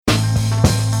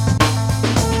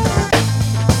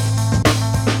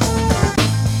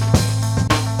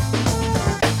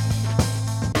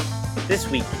This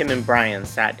week, Kim and Brian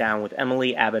sat down with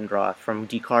Emily Abendroth from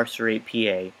Decarcerate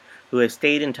PA, who has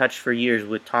stayed in touch for years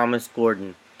with Thomas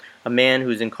Gordon, a man who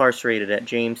is incarcerated at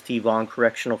James T. Vaughn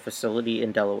Correctional Facility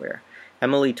in Delaware.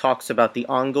 Emily talks about the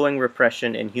ongoing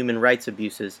repression and human rights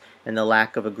abuses and the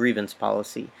lack of a grievance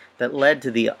policy that led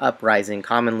to the uprising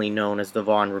commonly known as the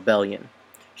Vaughn Rebellion.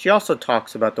 She also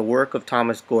talks about the work of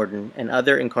Thomas Gordon and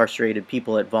other incarcerated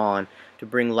people at Vaughn to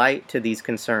bring light to these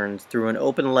concerns through an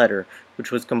open letter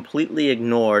which was completely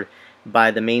ignored by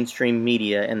the mainstream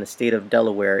media and the state of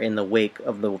Delaware in the wake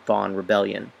of the Vaughn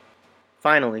Rebellion.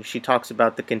 Finally, she talks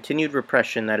about the continued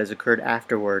repression that has occurred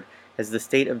afterward as the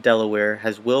state of Delaware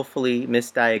has willfully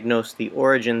misdiagnosed the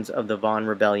origins of the Vaughn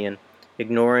Rebellion,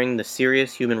 ignoring the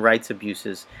serious human rights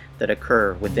abuses that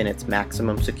occur within its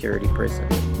maximum security prison.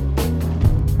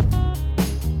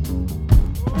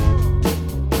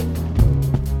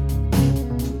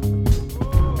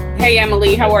 Hey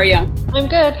Emily, how are you? I'm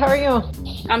good. How are you?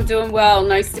 I'm doing well.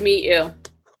 Nice to meet you.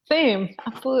 Same.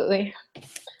 Absolutely.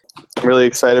 I'm really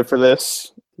excited for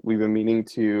this. We've been meaning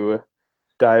to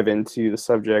dive into the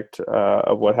subject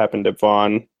of what happened at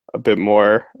Vaughn a bit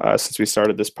more since we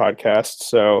started this podcast.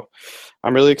 So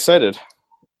I'm really excited.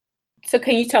 So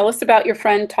can you tell us about your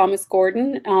friend Thomas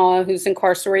Gordon, who's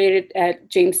incarcerated at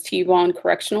James T. Vaughn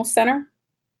Correctional Center?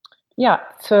 Yeah.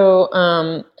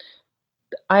 So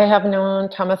I have known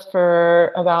Thomas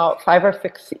for about 5 or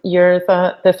 6 years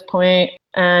at this point,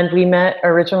 and we met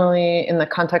originally in the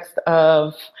context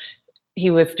of he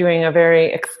was doing a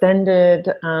very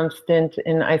extended stint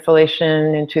in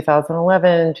isolation in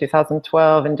 2011,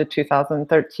 2012, into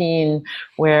 2013,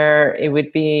 where it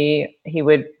would be,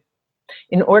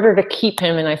 in order to keep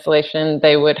him in isolation,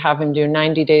 they would have him do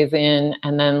 90 days in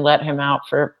and then let him out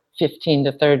for 15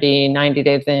 to 30, 90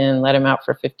 days in, let him out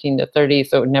for 15 to 30,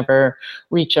 so it would never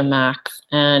reach a max.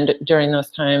 And during those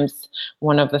times,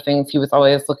 one of the things he was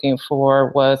always looking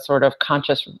for was sort of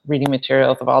conscious reading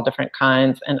materials of all different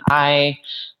kinds. And I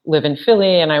live in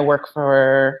Philly and I work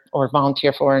for or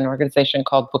volunteer for an organization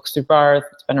called Books Through Bars.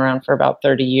 It's been around for about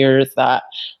 30 years that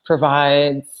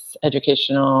provides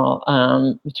educational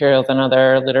materials and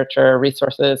other literature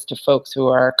resources to folks who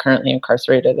are currently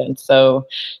incarcerated. And so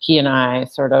he and I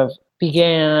sort of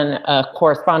began a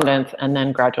correspondence and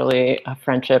then gradually a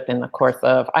friendship in the course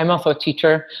of, I'm also a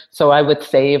teacher, so I would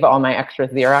save all my extra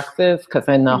Xeroxes because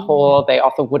in the whole, they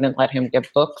also wouldn't let him give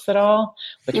books at all,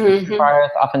 which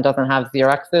Bars often doesn't have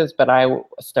Xeroxes, but I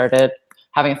started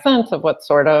having a sense of what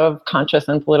sort of conscious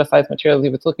and politicized materials he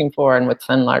was looking for and would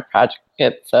send large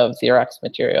packets of Xerox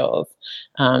materials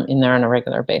in there on a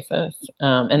regular basis.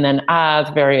 And then as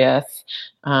various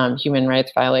human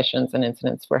rights violations and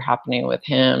incidents were happening with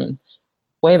him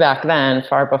way back then,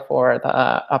 far before the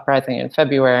uprising in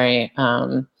February,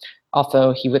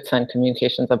 also he would send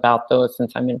communications about those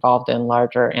since I'm involved in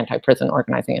larger anti-prison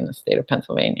organizing in the state of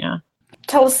Pennsylvania.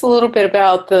 Tell us a little bit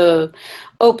about the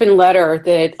open letter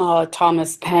that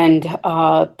Thomas penned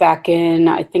back in,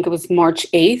 I think it was March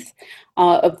 8th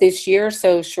of this year,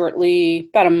 so shortly,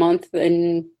 about a month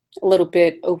and a little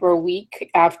bit over a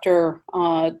week after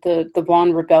the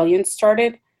Vaughn Rebellion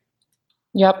started.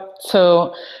 Yep.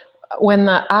 So when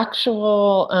the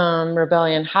actual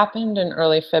rebellion happened in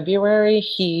early February,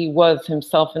 he was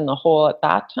himself in the hole at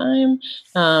that time,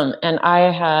 and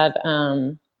I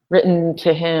had written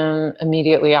to him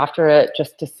immediately after it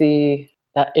just to see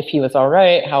that if he was all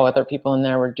right, how other people in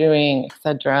there were doing,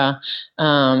 etc.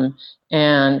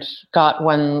 And got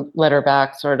one letter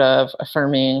back sort of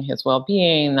affirming his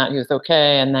well-being, that he was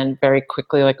okay. And then very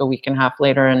quickly, like a week and a half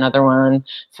later, another one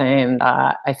saying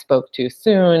that I spoke too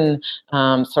soon,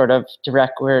 sort of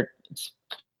direct words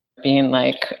being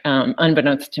like,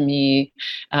 unbeknownst to me,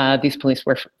 these police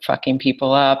were fucking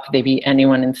people up. They beat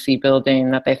anyone in C building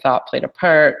that they thought played a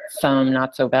part, some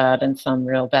not so bad and some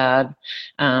real bad.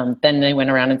 Then they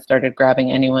went around and started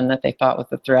grabbing anyone that they thought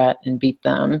was a threat and beat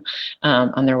them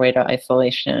on their way to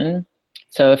isolation.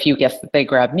 So if you guess that they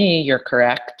grabbed me, you're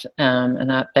correct, and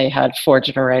that they had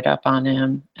forged a write-up on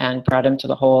him and brought him to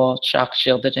the hole, shock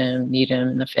shielded him, kneed him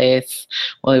in the face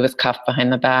while he was cuffed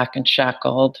behind the back and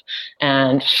shackled.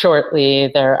 And shortly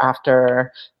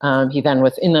thereafter, he then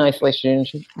was in the isolation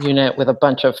unit with a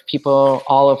bunch of people,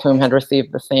 all of whom had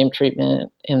received the same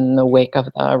treatment in the wake of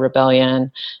the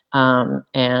rebellion,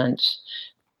 and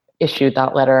issued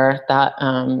that letter that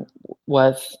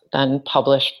was then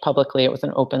published publicly. It was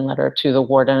an open letter to the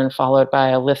warden, followed by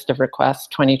a list of requests,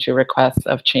 22 requests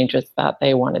of changes that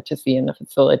they wanted to see in the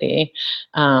facility.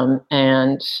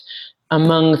 And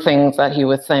among things that he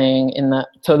was saying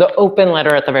so the open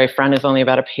letter at the very front is only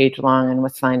about a page long and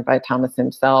was signed by Thomas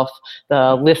himself.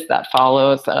 The list that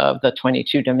follows of the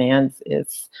 22 demands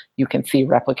is, you can see,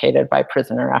 replicated by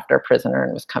prisoner after prisoner,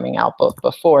 and was coming out both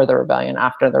before the rebellion,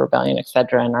 after the rebellion, et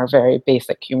cetera, and are very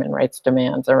basic human rights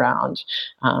demands around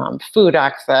food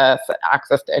access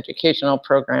to educational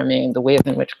programming, the ways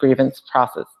in which grievance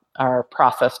are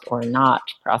processed or not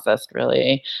processed,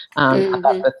 really, at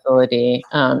that facility.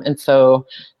 And so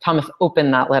Thomas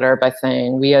opened that letter by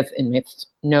saying, we as inmates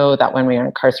know that when we are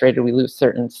incarcerated, we lose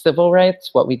certain civil rights.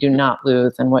 What we do not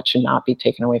lose and what should not be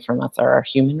taken away from us are our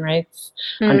human rights.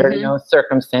 Under no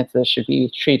circumstances should we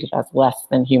be treated as less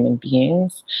than human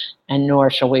beings, and nor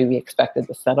shall we be expected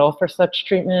to settle for such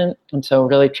treatment. And so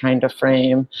really trying to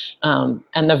frame,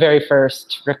 and the very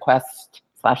first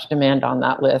request/demand on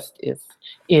that list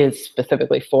is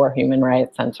specifically for human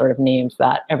rights, and sort of names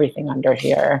that everything under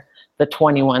here, the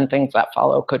 21 things that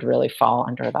follow, could really fall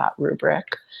under that rubric.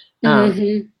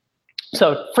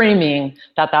 So framing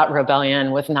that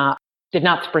rebellion did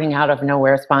not spring out of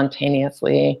nowhere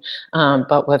spontaneously,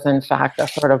 but was in fact a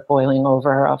sort of boiling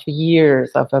over of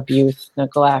years of abuse,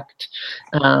 neglect,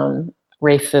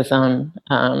 racism,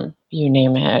 you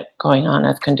name it, going on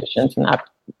as conditions in that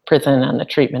prison and the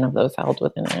treatment of those held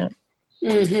within it.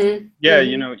 Yeah,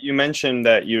 you mentioned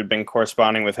that you had been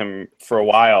corresponding with him for a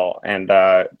while, and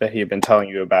that he had been telling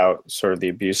you about sort of the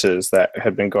abuses that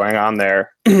had been going on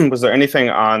there. Was there anything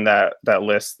on that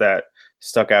list that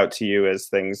stuck out to you as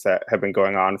things that have been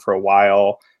going on for a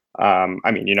while?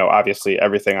 I mean, obviously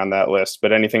everything on that list,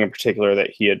 but anything in particular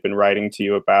that he had been writing to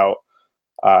you about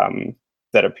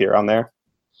that appear on there?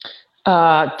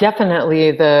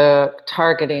 Definitely the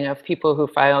targeting of people who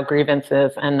file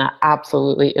grievances and the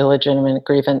absolutely illegitimate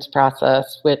grievance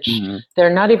process, which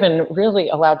they're not even really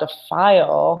allowed to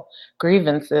file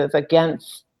grievances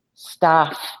against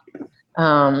staff,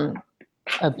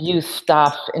 abuse,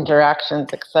 staff interactions,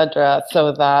 etc.,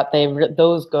 so that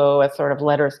those go as sort of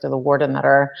letters to the warden that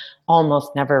are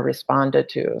almost never responded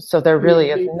to. So there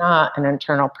really is not an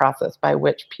internal process by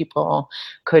which people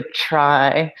could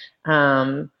try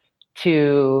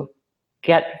to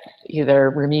get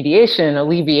either remediation,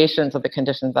 alleviations of the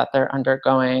conditions that they're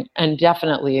undergoing, and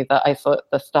definitely the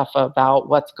stuff about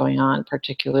what's going on,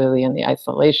 particularly in the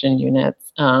isolation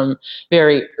units.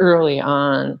 Very early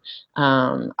on,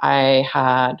 I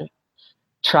had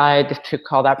tried to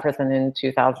call that prison in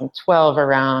 2012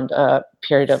 around a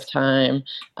period of time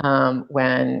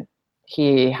when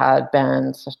he had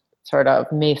been sort of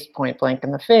maced point blank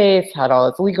in the face, had all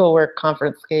his legal work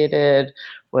confiscated,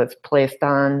 was placed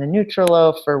on the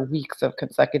Nutrilo for weeks of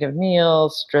consecutive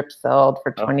meals, strip celled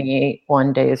for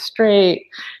 21 days straight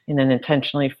in an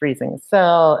intentionally freezing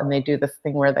cell. And they do this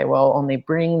thing where they will only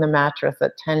bring the mattress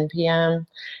at 10 p.m.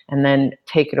 and then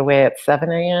take it away at 7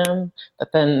 a.m.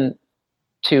 But then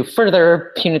to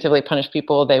further punitively punish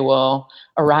people, they will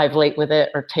arrive late with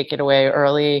it or take it away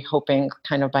early, hoping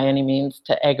kind of by any means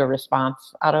to egg a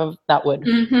response out of that would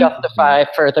justify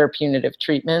further punitive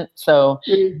treatment. So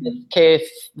in this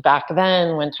case, back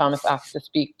then, when Thomas asked to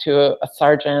speak to a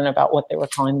sergeant about what they were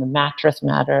calling the mattress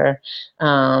matter,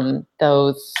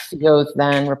 those COs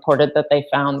then reported that they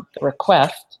found the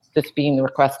request, this being the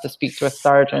request to speak to a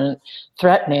sergeant,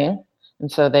 threatening.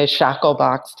 And so they shackle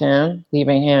boxed him,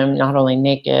 leaving him not only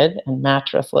naked and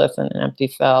mattressless in an empty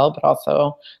cell, but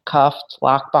also cuffed,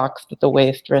 lockboxed at the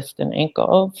waist, wrist, and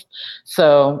ankles.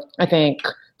 So I think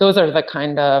those are the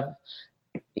kind of,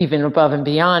 even above and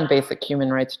beyond basic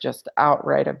human rights, just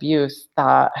outright abuse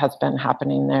that has been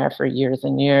happening there for years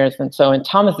and years. And so in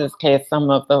Thomas's case,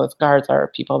 some of those guards are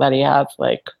people that he has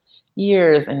like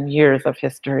years and years of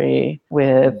history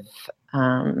with,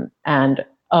 and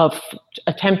of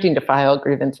attempting to file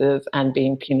grievances and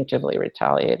being punitively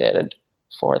retaliated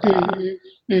for that.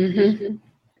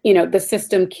 The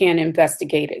system can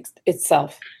investigate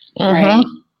itself, right?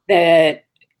 That,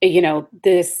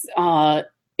 this,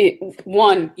 you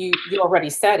already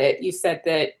said it. You said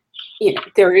that,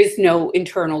 there is no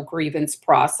internal grievance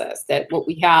process, that what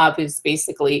we have is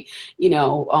basically,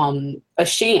 a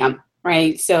sham.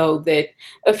 Right. So that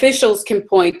officials can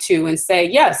point to and say,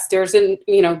 yes, there's a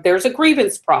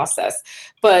grievance process,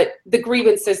 but the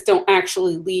grievances don't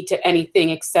actually lead to anything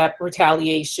except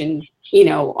retaliation,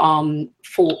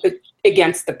 for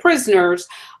against the prisoners.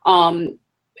 And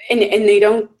they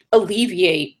don't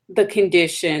alleviate the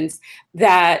conditions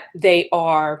that they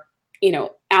are,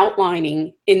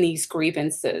 outlining in these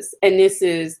grievances. And this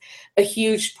is a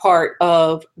huge part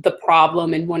of the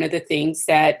problem. And one of the things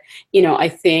that, I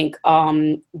think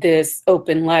this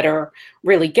open letter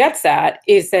really gets at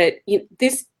is that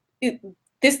this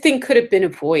thing could have been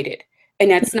avoided, And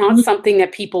that's not something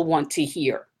that people want to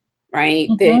hear, right?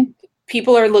 That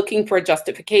people are looking for a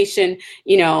justification.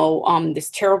 This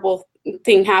terrible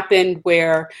thing happened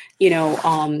where,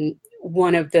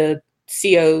 one of the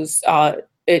COs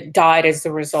it died as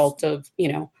a result of,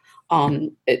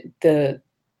 the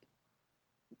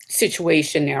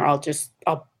situation there. I'll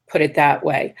put it that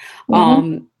way.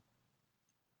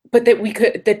 But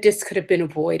that this could have been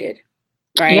avoided,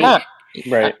 right? Yeah.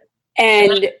 Right.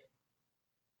 And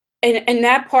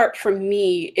that part for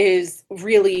me is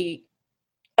really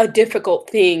a difficult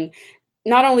thing,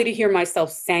 not only to hear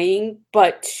myself saying,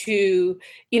 but to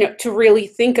really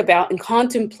think about and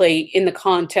contemplate in the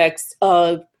context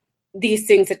of these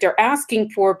things that they're asking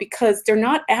for, because they're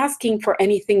not asking for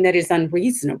anything that is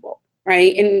unreasonable,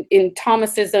 right? In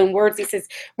Thomas's own words, he says,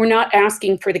 we're not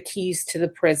asking for the keys to the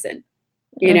prison,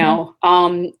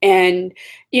 and,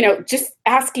 just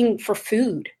asking for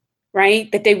food,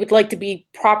 right? That they would like to be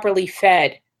properly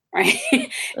fed, right?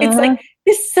 It's like,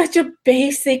 this is such a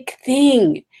basic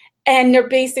thing. And they're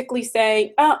basically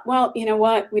saying, oh, well, you know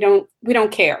what? We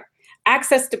don't care.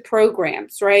 Access to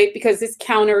programs, right? Because this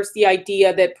counters the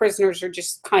idea that prisoners are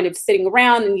just kind of sitting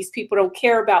around and these people don't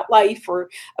care about life or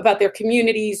about their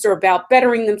communities or about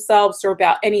bettering themselves or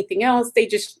about anything else. They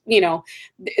just,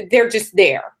 they're just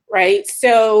there, right?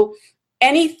 So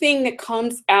anything that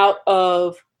comes out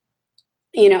of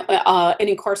an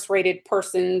incarcerated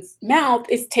person's mouth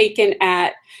is taken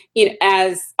as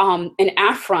an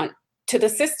affront to the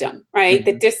system, right?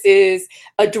 That this is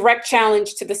a direct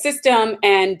challenge to the system,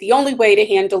 and the only way to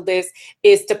handle this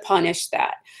is to punish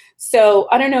that. So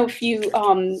I don't know if you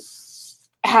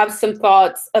have some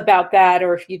thoughts about that,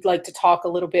 or if you'd like to talk a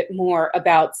little bit more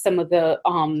about some of the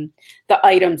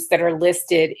items that are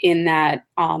listed in that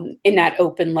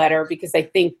open letter, because I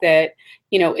think that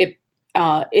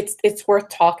it's worth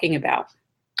talking about.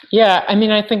 Yeah, I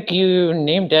mean, I think you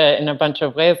named it in a bunch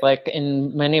of ways. Like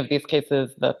in many of these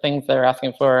cases, the things they're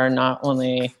asking for are not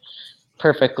only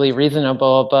perfectly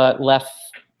reasonable, but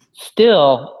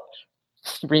still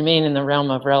remain in the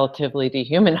realm of relatively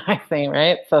dehumanizing,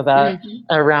 right? So that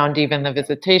around even the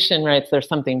visitation rights, there's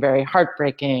something very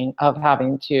heartbreaking of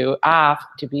having to ask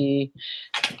to be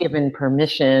given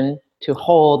permission to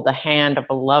hold the hand of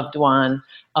a loved one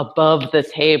above the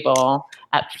table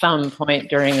at some point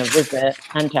during a visit,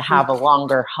 and to have a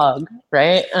longer hug,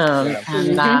 right?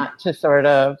 And that to sort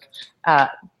of,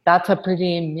 that's a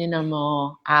pretty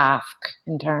minimal ask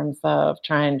in terms of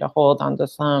trying to hold onto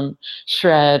some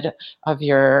shred of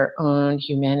your own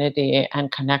humanity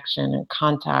and connection and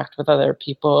contact with other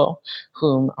people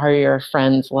whom are your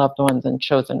friends, loved ones, and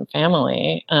chosen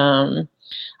family.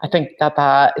 I think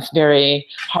that is very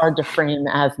hard to frame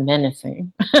as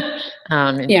menacing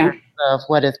in terms of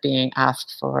what is being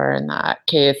asked for in that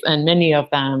case. And many of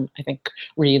them, I think,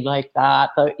 read like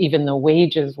that. Even the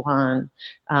wages one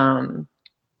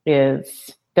there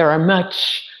are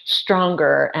much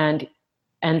stronger and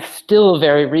still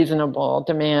very reasonable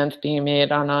demands being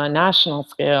made on a national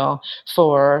scale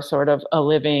for sort of a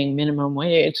living minimum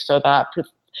wage, so that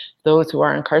those who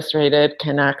are incarcerated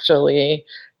can actually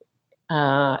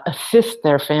assist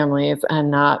their families and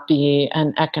not be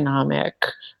an economic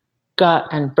gut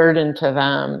and burden to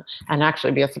them, and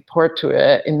actually be a support to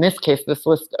it. In this case, this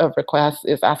list of requests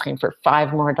is asking for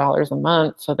 $5 more a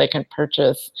month so they can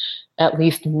purchase at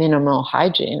least minimal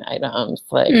hygiene items.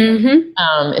 Like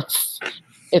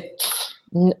it's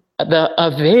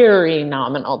a very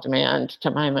nominal demand to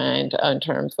my mind in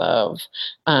terms of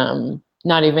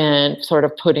not even sort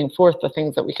of putting forth the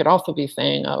things that we could also be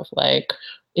saying of like,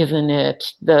 isn't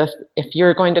it if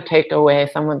you're going to take away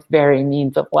someone's very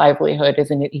means of livelihood,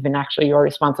 isn't it even actually your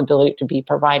responsibility to be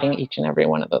providing each and every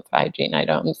one of those hygiene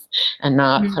items, and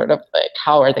not sort of like,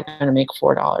 how are they going to make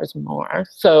 $4 more?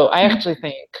 So I actually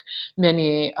think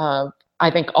I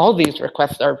think all these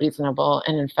requests are reasonable,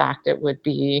 and in fact, it would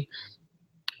be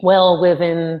well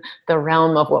within the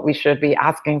realm of what we should be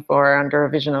asking for under a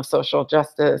vision of social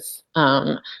justice.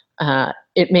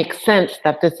 It makes sense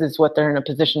that this is what they're in a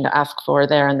position to ask for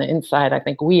there on the inside. I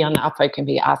think we on the outside can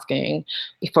be asking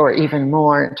for even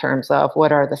more in terms of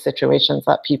what are the situations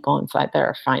that people inside there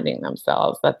are finding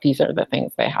themselves, that these are the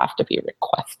things they have to be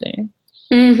requesting.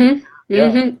 And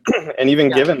even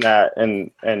given that, and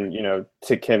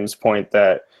to Kim's point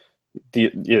that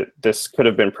this could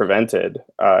have been prevented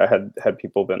had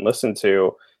people been listened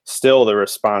to, still the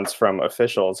response from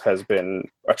officials has been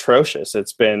atrocious.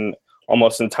 It's been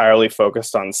almost entirely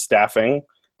focused on staffing,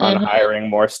 on hiring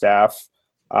more staff,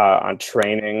 on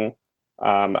training,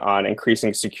 on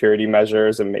increasing security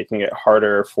measures and making it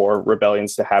harder for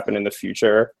rebellions to happen in the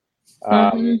future.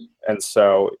 And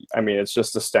so, I mean, it's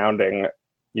just astounding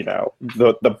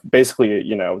the basically,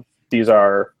 these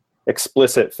are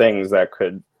explicit things that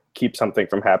could keep something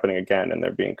from happening again, and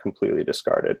they're being completely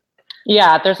discarded.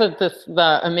 Yeah, there's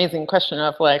the amazing question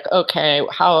of like, okay,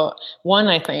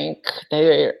 I think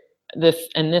this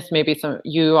maybe some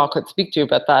you all could speak to,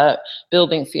 but that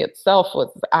building C itself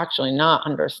was actually not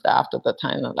understaffed at the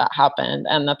time that happened,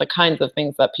 and that the kinds of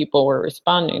things that people were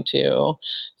responding to,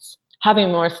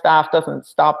 having more staff doesn't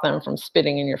stop them from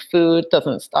spitting in your food,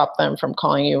 doesn't stop them from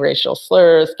calling you racial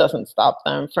slurs, doesn't stop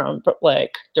them from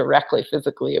like directly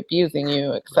physically abusing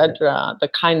you, etc. The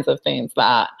kinds of things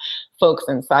that folks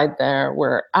inside there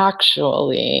were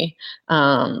actually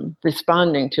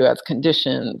responding to as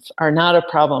conditions are not a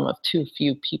problem of too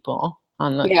few people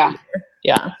on the Yeah. tier.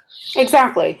 Yeah.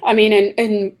 Exactly. I mean,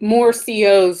 and more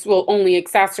COs will only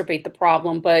exacerbate the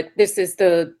problem, but this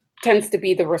tends to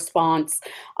be the response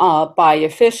by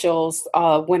officials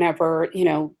whenever,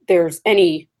 there's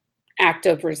any act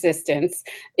of resistance,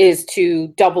 is to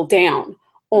double down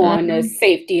on a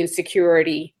safety and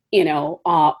security,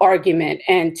 argument,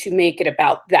 and to make it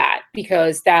about that,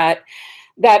 because that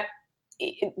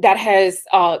has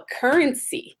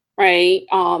currency, right?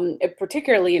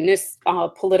 Particularly in this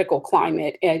political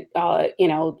climate,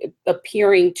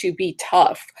 appearing to be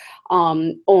tough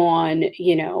on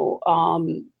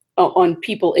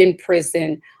people in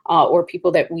prison or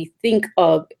people that we think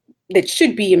of that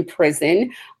should be in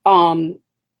prison,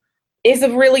 is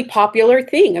a really popular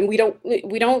thing, and we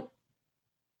don't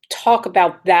talk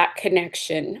about that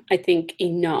connection, I think,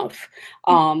 enough.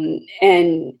 And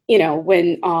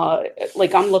when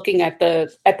like I'm looking at the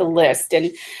list,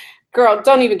 and girl,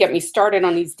 don't even get me started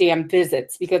on these damn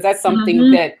visits, because that's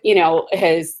something that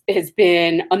has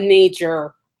been a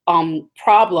major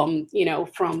problem,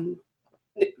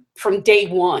 from day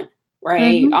one,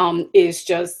 right? Is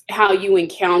just how you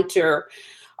encounter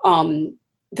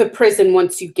the prison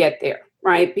once you get there,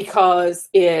 right? Because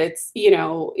it's,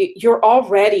 you're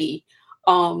already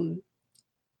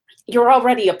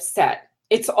upset.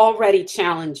 It's already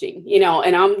challenging,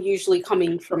 and I'm usually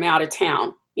coming from out of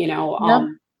town,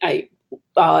 I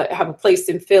have a place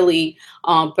in Philly,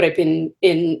 but I've been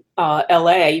in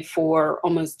LA for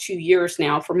almost 2 years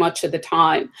now, for much of the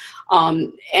time.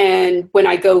 And when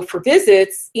I go for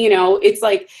visits, it's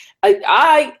like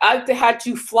I've had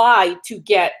to fly to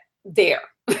get there.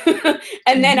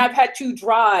 And then I've had to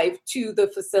drive to the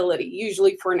facility,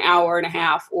 usually for an hour and a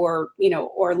half, or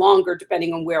longer,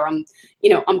 depending on where I'm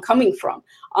coming from.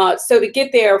 So to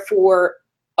get there for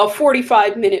a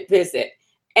 45-minute visit,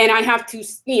 and I have to,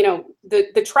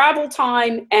 the travel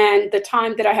time and the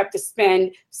time that I have to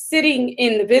spend sitting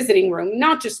in the visiting room,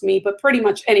 not just me, but pretty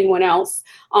much anyone else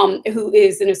who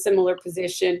is in a similar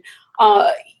position,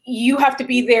 you have to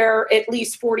be there at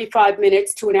least 45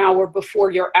 minutes to an hour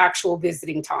before your actual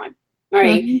visiting time,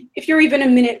 right? If you're even a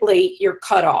minute late, you're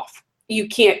cut off. You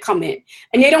can't come in.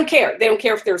 And they don't care. They don't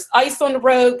care if there's ice on the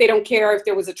road. They don't care if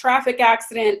there was a traffic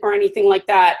accident or anything like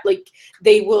that. Like,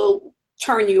 they will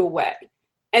turn you away.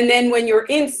 And then when you're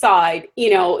inside,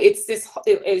 it's this,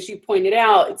 as you pointed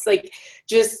out, it's like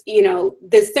just,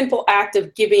 the simple act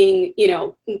of giving,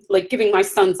 like giving my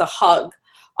sons a hug.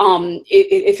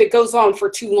 If it goes on for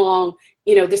too long,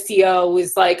 the CO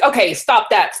is like, okay, stop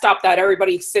that,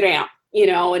 everybody sit down,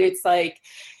 and it's like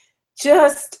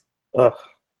just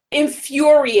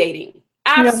infuriating.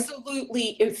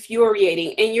 Absolutely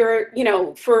infuriating. And you're,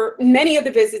 for many of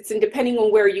the visits, and depending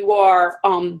on where you are,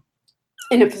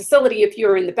 in a facility, if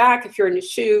you're in the back, if you're in a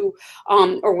SHU,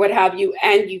 or what have you,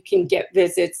 and you can get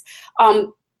visits,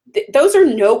 those are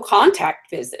no contact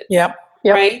visits. Yep.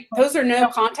 Right? Those are no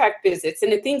contact visits.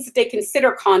 And the things that they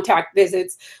consider contact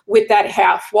visits with that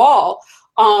half wall,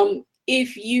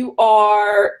 if you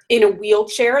are in a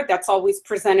wheelchair, that's always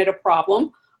presented a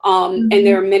problem. And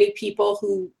there are many people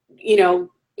who,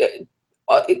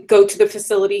 go to the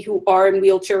facility who are in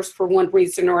wheelchairs for one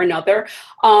reason or another.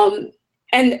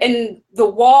 And the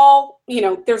wall,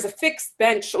 there's a fixed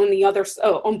bench on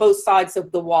on both sides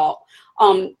of the wall,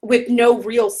 with no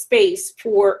real space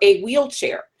for a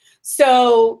wheelchair.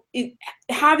 So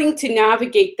having to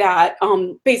navigate that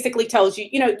basically tells you,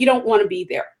 you don't want to be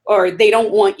there, or they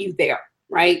don't want you there,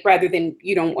 right? Rather than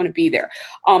you don't want to be there.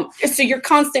 So you're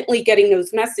constantly getting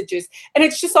those messages. And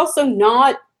it's just also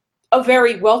not a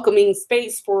very welcoming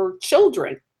space for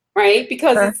children, right?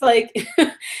 Because it's like,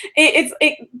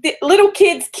 the little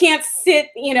kids can't sit,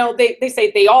 they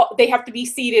say they have to be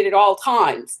seated at all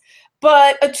times.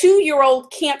 But a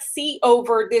 2-year-old can't see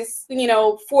over this,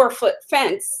 4-foot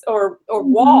fence or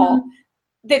wall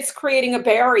that's creating a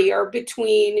barrier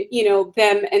between,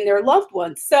 them and their loved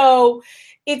ones. So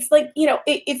it's like,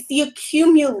 it's the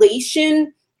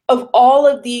accumulation of all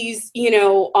of these,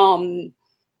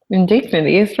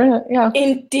 Indignities, right? Yeah.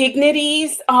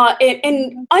 indignities,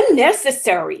 and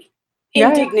unnecessary Yeah.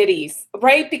 indignities,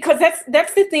 right? Because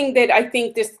that's the thing that I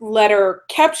think this letter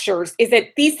captures, is that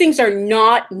these things are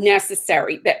not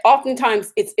necessary, that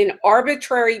oftentimes it's an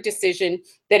arbitrary decision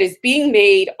that is being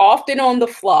made, often on the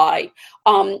fly,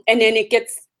 and then it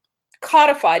gets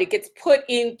codified, it gets put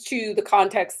into the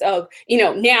context of,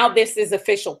 now this is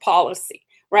official policy,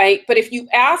 right? But if you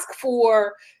ask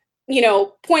for,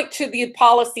 point to the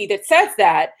policy that says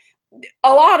that,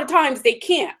 a lot of times they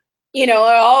can't.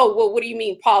 Oh, well, what do you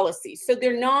mean policy? So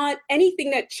they're not anything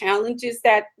that challenges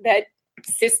that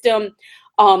system.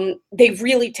 They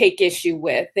really take issue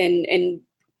with, and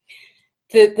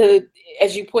the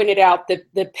as you pointed out,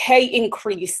 the pay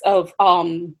increase of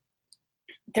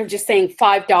they're just saying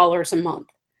 $5 a month,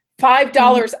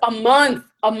 $5 a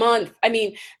month. I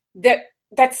mean,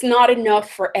 that's not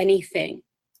enough for anything,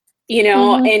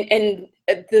 and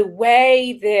the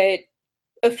way that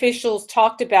officials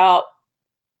talked about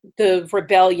the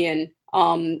rebellion,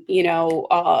 was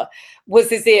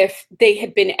as if they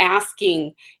had been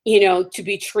asking, to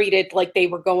be treated like they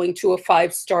were going to a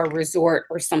 5-star resort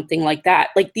or something like that.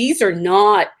 Like, these are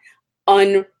not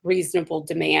unreasonable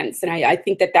demands. And I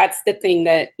think that that's the thing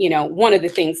that, one of the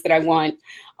things that I want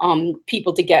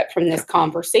people to get from this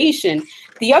conversation.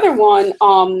 The other one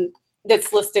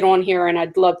that's listed on here, and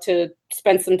I'd love to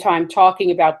spend some time talking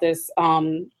about this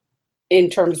in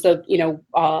terms of,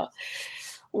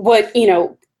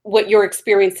 what your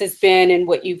experience has been and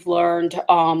what you've learned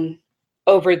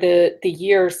over the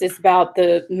years, is about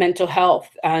the mental health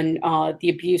and the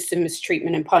abuse and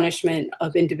mistreatment and punishment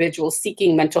of individuals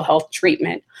seeking mental health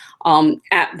treatment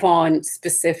at Vaughn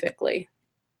specifically.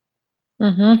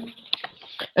 Mm-hmm.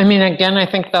 I mean, again, I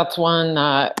think that's one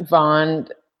that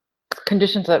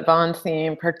conditions at Vaughn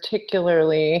seem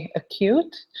particularly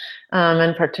acute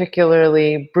and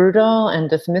particularly brutal and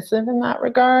dismissive in that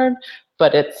regard.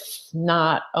 But it's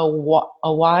not a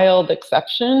wild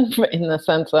exception in the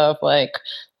sense of, like,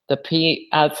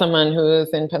 as someone who's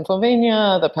in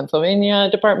Pennsylvania, the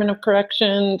Pennsylvania Department of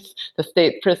Corrections, the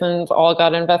state prisons all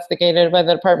got investigated by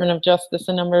the Department of Justice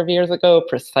a number of years ago,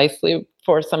 precisely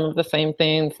for some of the same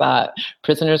things, that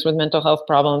prisoners with mental health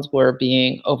problems were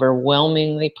being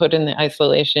overwhelmingly put in the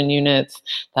isolation units,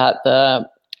 that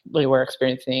we were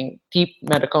experiencing deep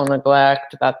medical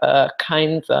neglect, that the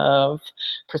kinds of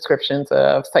prescriptions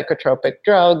of psychotropic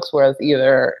drugs was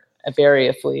either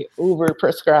variously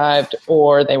overprescribed,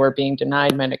 or they were being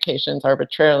denied medications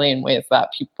arbitrarily in ways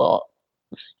that people,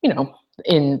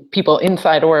 people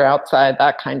inside or outside,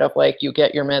 that kind of, like, you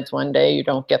get your meds one day, you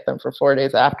don't get them for 4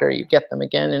 days after, you get them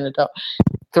again, and it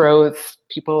throws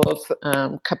people's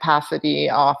capacity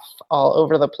off all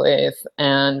over the place.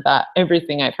 And that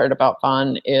everything I've heard about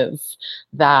Vaughn is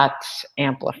that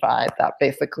amplified, that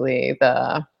basically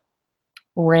the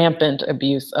rampant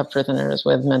abuse of prisoners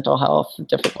with mental health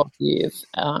difficulties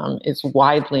is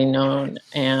widely known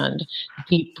and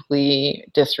deeply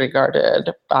disregarded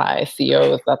by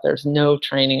COs, that there's no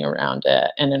training around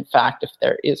it. And in fact, if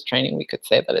there is training, we could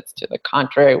say that it's to the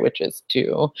contrary, which is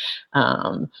to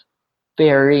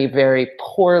very, very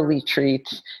poorly treat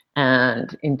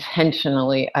and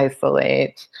intentionally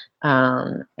isolate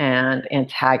and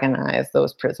antagonize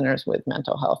those prisoners with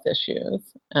mental health issues.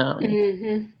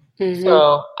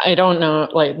 So I don't know,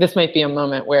 like, this might be a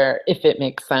moment where, if it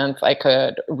makes sense, I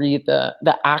could read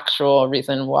the actual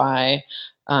reason why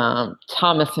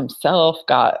Thomas himself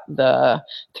got the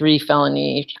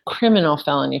 3 criminal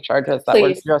felony charges that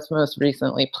were just most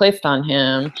recently placed on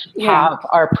him,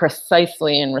 are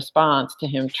precisely in response to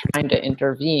him trying to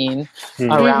intervene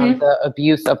around the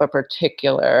abuse of a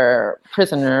particular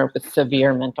prisoner with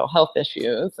severe mental health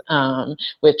issues,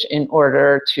 which, in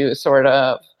order to sort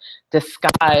of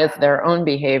disguise their own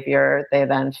behavior, they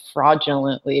then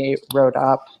fraudulently wrote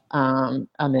up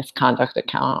a misconduct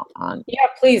account on. Yeah,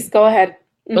 please go ahead.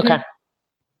 Okay.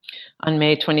 On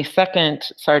May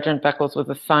 22nd, Sergeant Beckles was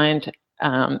assigned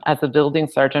as a building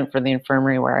sergeant for the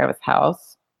infirmary where I was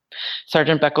housed.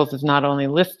 Sergeant Beckles is not only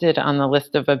listed on the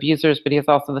list of abusers, but he is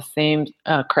also the same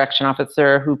correction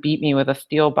officer who beat me with a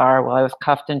steel bar while I was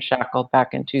cuffed and shackled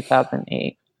back in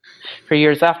 2008. For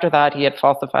years after that, he had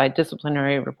falsified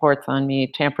disciplinary reports on me,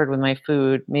 tampered with my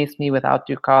food, maced me without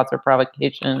due cause or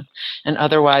provocation, and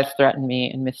otherwise threatened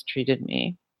me and mistreated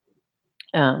me.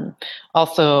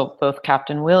 Also, both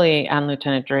Captain Willie and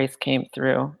Lieutenant Drace came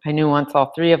through. I knew once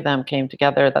all 3 of them came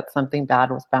together that something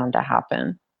bad was bound to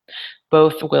happen.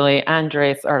 Both Willie and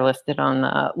Drace are listed on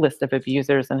the list of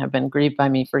abusers and have been grieved by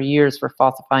me for years for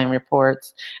falsifying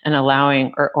reports and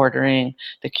allowing or ordering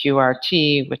the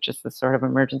QRT, which is the sort of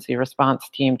emergency response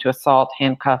team, to assault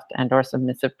handcuffed and or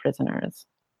submissive prisoners.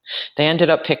 They ended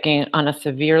up picking on a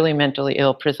severely mentally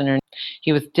ill prisoner.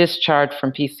 He was discharged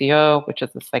from PCO, which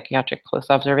is the Psychiatric Close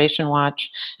Observation Watch,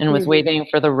 and was waiting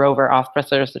for the Rover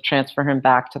officers to transfer him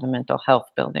back to the mental health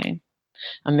building,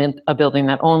 a building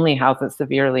that only houses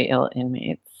severely ill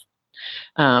inmates.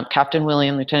 Captain Willie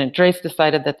and Lieutenant Drace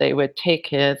decided that they would take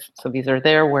his, so these are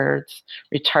their words,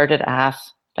 retarded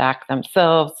ass back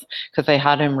themselves because they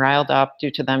had him riled up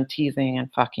due to them teasing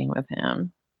and fucking with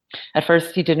him. At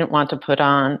first, he didn't want to put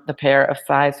on the pair of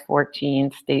size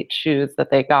 14 state shoes that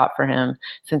they got for him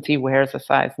since he wears a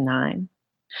size 9.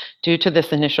 Due to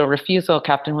this initial refusal,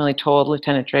 Captain Willie told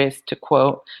Lieutenant Drace to,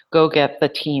 quote, go get the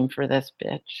team for this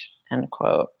bitch, end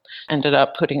quote. Ended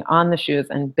up putting on the shoes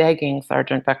and begging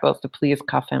Sergeant Beckles to please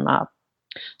cuff him up.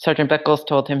 Sergeant Beckles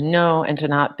told him no and to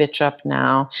not bitch up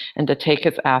now and to take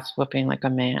his ass whooping like a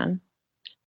man.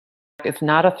 Is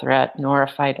not a threat nor a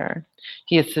fighter.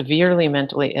 He is severely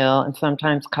mentally ill and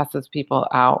sometimes cusses people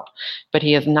out, but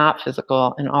he is not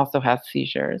physical and also has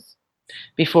seizures.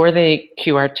 Before the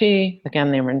QRT, again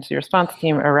the emergency response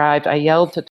team, arrived, I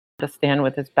yelled to stand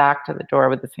with his back to the door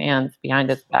with his hands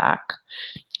behind his back.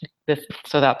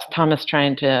 So that's Thomas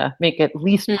trying to make it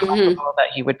least possible that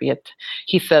he would be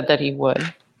he said that he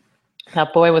would.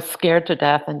 That boy was scared to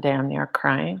death and damn near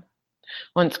crying.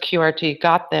 Once QRT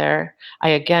got there,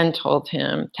 I again told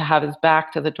him to have his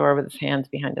back to the door with his hands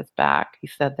behind his back. He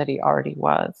said that he already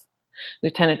was.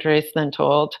 Lieutenant Drace then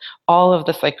told all of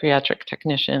the psychiatric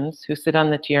technicians who sit on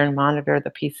the tier and monitor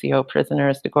the PCO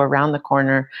prisoners to go around the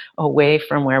corner away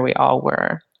from where we all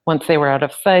were. Once they were out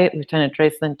of sight, Lieutenant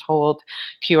Drace then told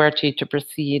QRT to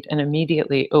proceed and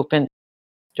immediately opened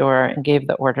the door and gave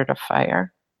the order to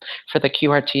fire for the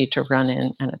QRT to run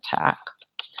in and attack.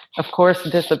 Of course,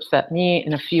 this upset me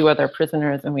and a few other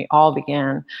prisoners, and we all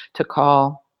began to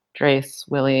call Drace,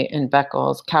 Willie, and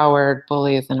Beckles coward,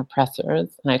 bullies, and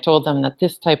oppressors. And I told them that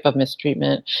this type of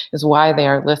mistreatment is why they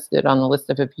are listed on the list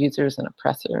of abusers and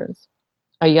oppressors.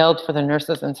 I yelled for the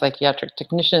nurses and psychiatric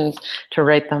technicians to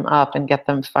write them up and get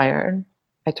them fired.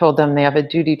 I told them they have a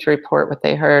duty to report what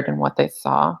they heard and what they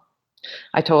saw.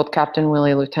 I told Captain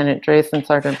Willie, Lieutenant Drace, and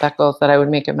Sergeant Beckles that I would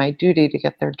make it my duty to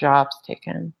get their jobs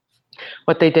taken.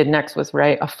 What they did next was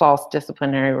write a false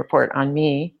disciplinary report on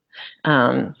me,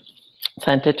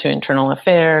 sent it to Internal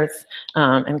Affairs,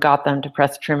 and got them to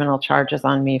press criminal charges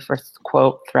on me for,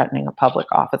 quote, threatening a public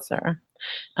officer.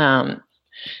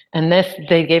 And this,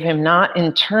 they gave him not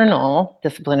internal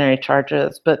disciplinary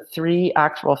charges, but 3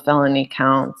 actual felony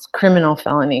counts, criminal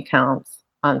felony counts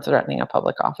on threatening a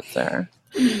public officer.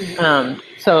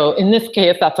 So in this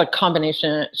case, that's a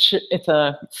combination. It's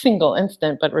a single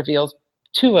incident, but reveals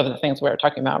 2 of the things we're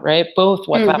talking about, right? Both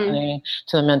what's happening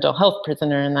to the mental health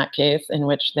prisoner in that case, in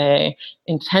which they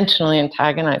intentionally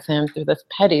antagonize him through this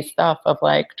petty stuff of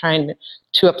like trying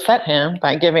to upset him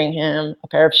by giving him a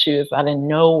pair of shoes that in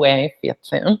no way fits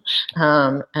him,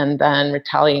 and then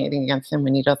retaliating against him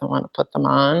when he doesn't want to put them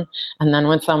on. And then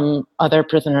when some other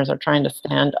prisoners are trying to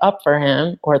stand up for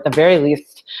him, or at the very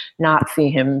least not see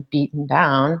him beaten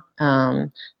down,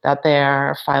 that they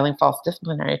are filing false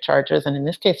disciplinary charges, and in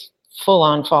this case,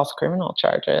 full-on false criminal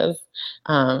charges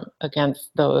against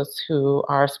those who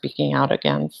are speaking out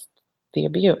against the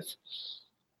abuse.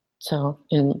 So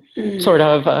in sort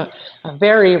of a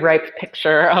very ripe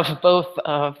picture of both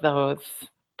of those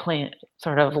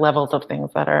sort of levels of things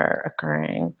that are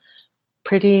occurring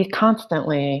pretty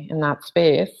constantly in that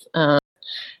space,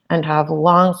 and have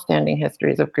long-standing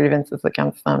histories of grievances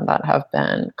against them that have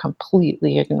been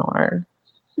completely ignored.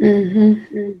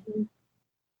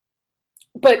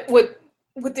 But what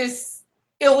this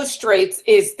illustrates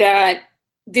is that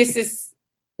this is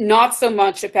not so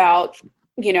much about,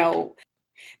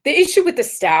 the issue with the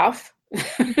staff,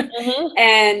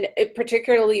 and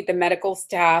particularly the medical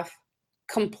staff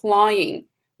complying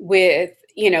with,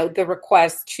 the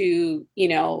request to,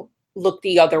 look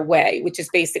the other way, which is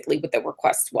basically what the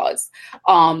request was.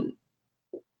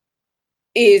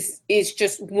 Is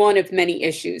just one of many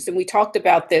issues, and we talked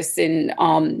about this in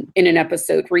an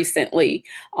episode recently,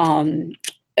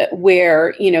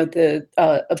 where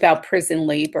about prison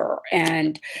labor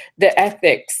and the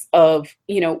ethics of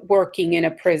working in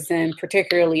a prison,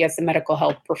 particularly as a medical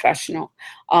health professional,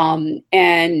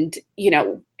 and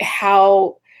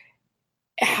how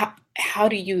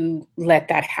do you let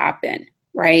that happen,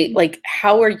 right? Like,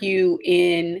 how are you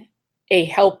in a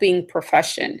helping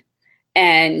profession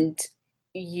and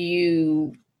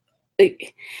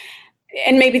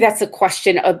And maybe that's a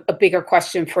question, a bigger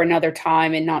question for another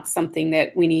time, and not something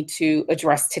that we need to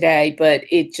address today, but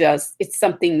it's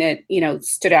something that,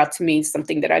 stood out to me,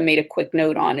 something that I made a quick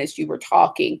note on as you were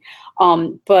talking.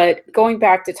 But going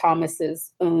back to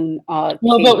Thomas's own Well,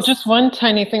 case. but just one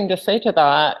tiny thing to say to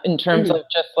that in terms Mhm. of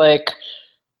just like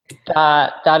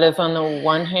that is on the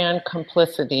one hand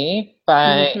complicity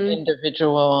by Mhm.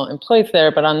 individual employees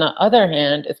there, but on the other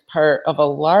hand, it's part of a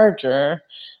larger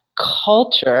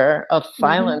culture of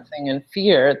silencing and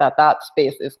fear that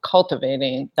space is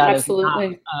cultivating. That is not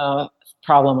Absolutely. a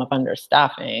problem of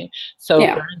understaffing. So,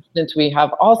 Yeah. for instance, we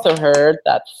have also heard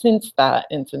that since that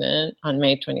incident on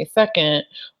May 22nd,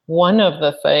 one of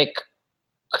the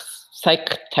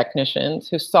psych technicians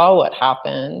who saw what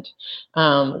happened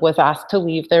was asked to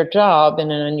leave their job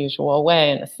in an unusual way,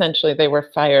 and essentially they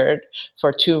were fired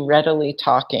for too readily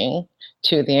talking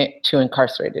to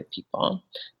incarcerated people.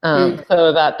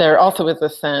 So that there also is a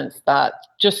sense that,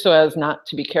 just so as not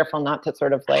to be careful not to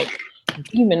sort of like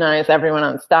demonize everyone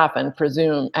on staff and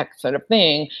presume X sort of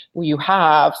thing, you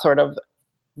have sort of,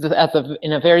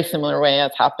 in a very similar way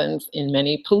as happens in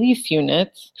many police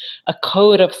units, a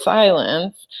code of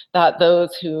silence that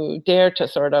those who dare to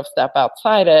sort of step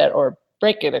outside it or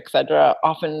break it, etc.,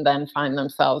 often then find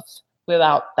themselves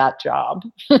without that job.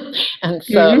 And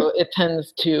so it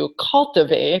tends to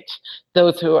cultivate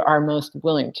those who are most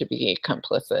willing to be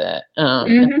complicit.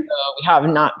 And so we have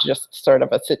not just sort of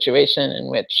a situation in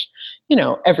which,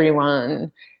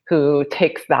 everyone who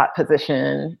takes that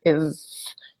position is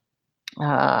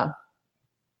a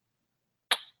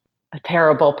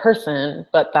terrible person,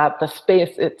 but that the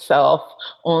space itself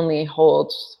only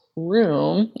holds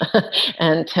room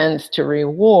and tends to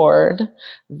reward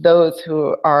those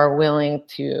who are willing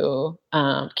to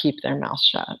keep their mouth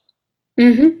shut.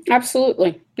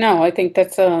 Absolutely. No, I think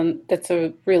that's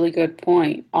a really good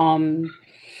point.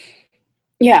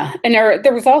 Yeah, and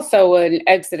there was also an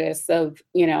exodus of,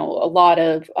 a lot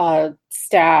of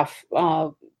staff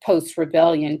post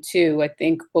rebellion too. I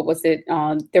think, what was it?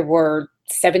 There were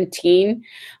 17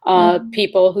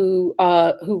 people who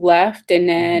left, and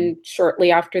then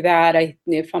shortly after that,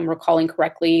 if I'm recalling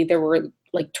correctly, there were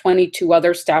like 22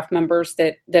 other staff members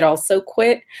that also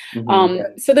quit.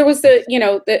 So there was there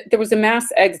was a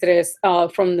mass exodus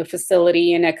from the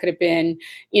facility, and that could have been,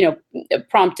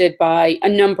 prompted by a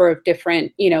number of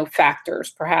different,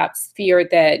 factors, perhaps fear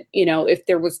that, if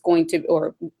there was going to,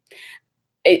 or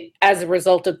as a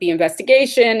result of the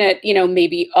investigation, that,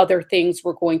 maybe other things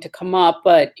were going to come up,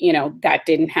 but, that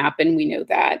didn't happen. We know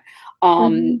that.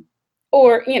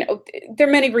 Or, there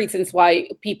are many reasons why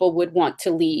people would want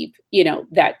to leave,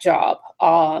 that job.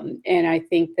 And I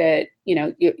think that,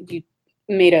 you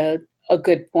made a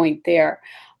good point there.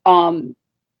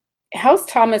 How's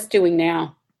Thomas doing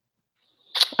now?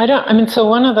 So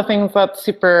one of the things that's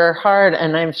super hard,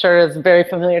 and I'm sure is very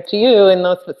familiar to you in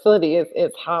those facilities,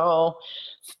 is how,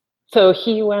 so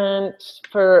he went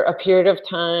for a period of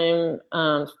time,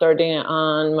 starting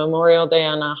on Memorial Day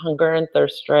on a hunger and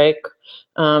thirst strike,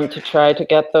 to try to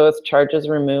get those charges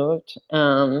removed,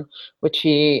 which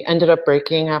he ended up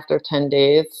breaking after 10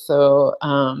 days. So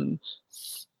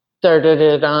started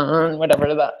it on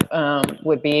whatever that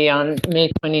would be on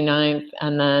May 29th,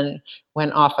 and then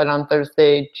went off it on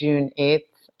Thursday, June 8th,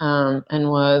 and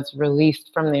was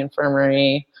released from the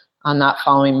infirmary on that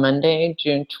following Monday,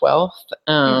 June 12th.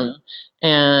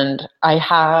 And I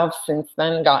have since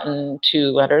then gotten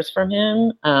 2 letters from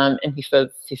him, and he says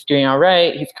he's doing all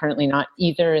right. He's currently not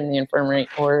either in the infirmary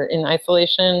or in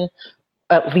isolation,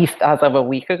 at least as of a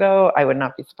week ago. I would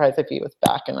not be surprised if he was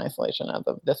back in isolation as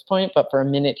of this point, but for a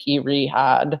minute he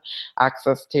had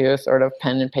access to sort of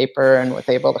pen and paper and was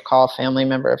able to call a family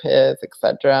member of his,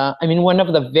 etc. I mean, one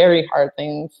of the very hard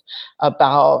things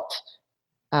about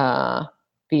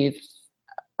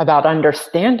about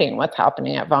understanding what's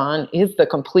happening at Vaughn is the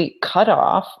complete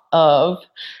cutoff of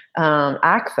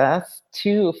access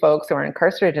to folks who are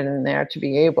incarcerated in there to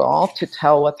be able to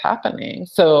tell what's happening.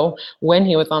 So when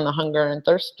he was on the hunger and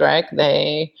thirst strike,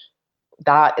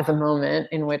 that is a moment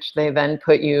in which they then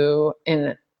put you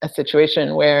in a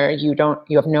situation where you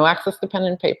have no access to pen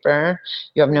and paper,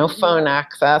 you have no phone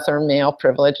access or mail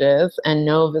privileges, and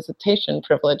no visitation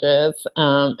privileges.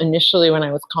 Initially, when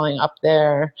I was calling up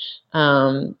there,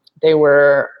 they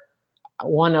were,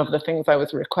 one of the things I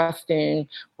was requesting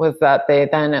was that they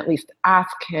then at least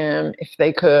ask him if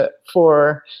they could, I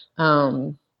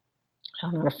don't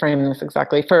know how to frame this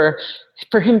exactly, for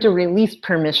him to release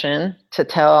permission to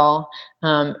tell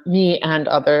me and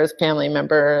others, family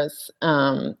members,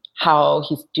 how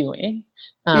he's doing.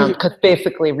 Because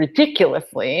basically,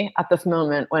 ridiculously, at this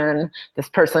moment when this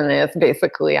person is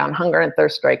basically on hunger and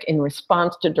thirst strike in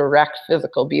response to direct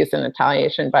physical abuse and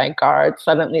retaliation by guards,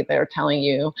 suddenly they're telling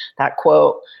you that,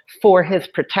 quote, for his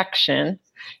protection,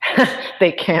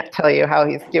 they can't tell you how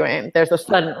he's doing. There's a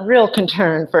sudden real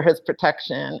concern for his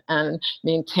protection and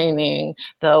maintaining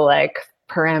the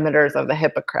parameters of the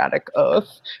Hippocratic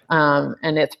Oath.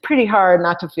 And it's pretty hard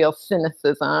not to feel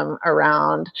cynicism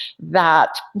around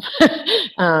that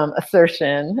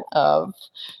assertion of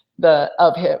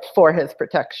him for his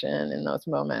protection in those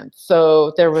moments.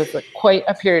 So there was quite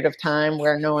a period of time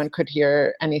where no one could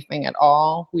hear anything at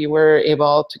all. We were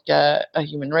able to get a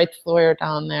human rights lawyer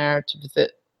down there to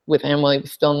visit with him while he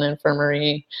was still in the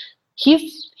infirmary.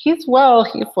 He's well.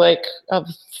 He's of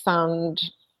sound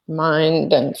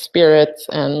mind and spirits,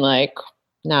 and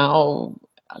now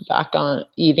back on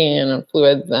eating and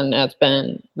fluids, and has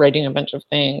been writing a bunch of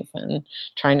things and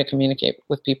trying to communicate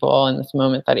with people in this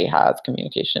moment that he has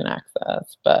communication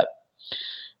access. But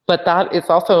that is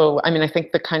also, I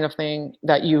think the kind of thing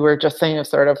that you were just saying is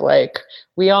sort of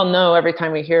we all know every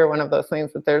time we hear one of those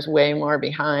things that there's way more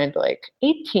behind,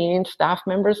 18 staff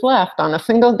members left on a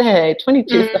single day,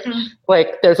 22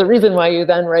 there's a reason why you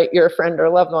then write your friend or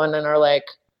loved one and are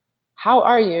how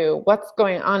are you? What's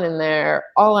going on in there?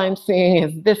 All I'm seeing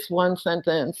is this one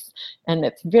sentence, and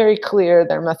it's very clear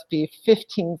there must be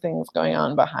 15 things going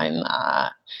on behind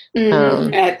that.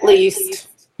 At least.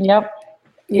 Yep.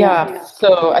 Yeah.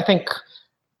 So I think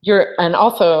you're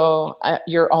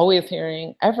always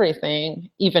hearing everything,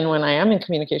 even when I am in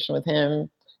communication with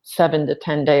him, 7 to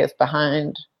 10 days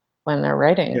behind when they're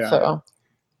writing. Yeah. So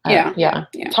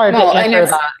it's hard Well, to answer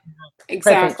that.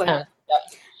 Exactly.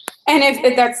 And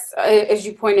if that's, as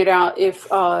you pointed out, if,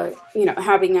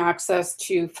 having access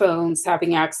to phones,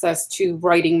 having access to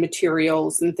writing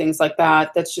materials and things like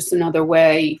that, that's just another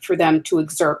way for them to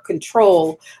exert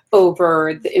control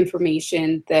over the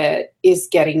information that is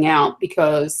getting out,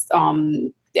 because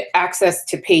the access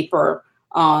to paper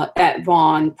at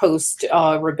Vaughn post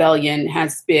rebellion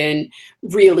has been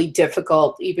really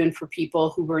difficult, even for people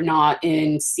who were not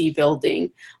in C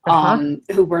building,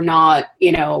 who were not,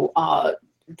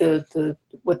 the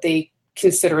what they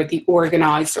consider the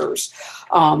organizers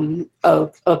of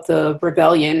the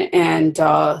rebellion. And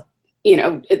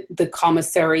the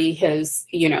commissary has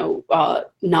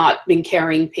not been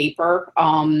carrying paper,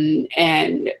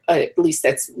 and at least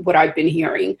that's what I've been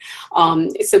hearing.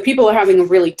 So people are having a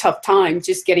really tough time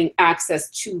just getting access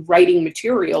to writing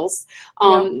materials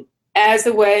as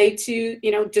a way to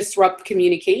disrupt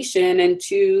communication and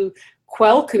to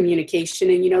quell communication,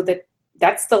 and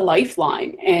that's the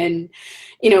lifeline. And,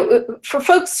 for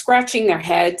folks scratching their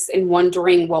heads and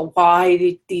wondering, well, why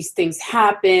did these things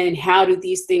happen? How do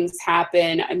these things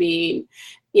happen?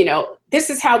 This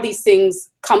is how these things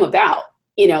come about.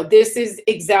 This is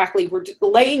exactly, we're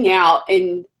laying out,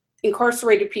 and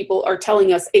incarcerated people are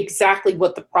telling us exactly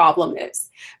what the problem is.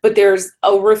 But there's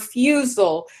a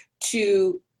refusal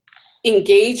to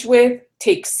engage with,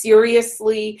 take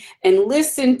seriously, and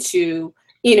listen to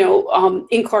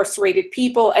incarcerated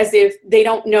people as if they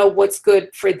don't know what's good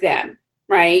for them,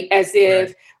 right? As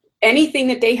if anything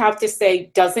that they have to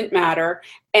say doesn't matter.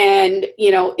 And,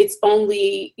 it's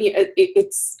only,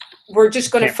 we're just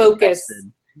going to focus.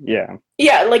 Yeah.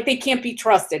 Yeah. They can't be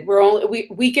trusted.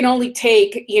 We can only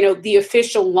take, the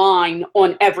official line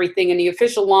on everything. And the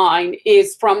official line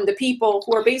is from the people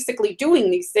who are basically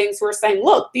doing these things, who are saying,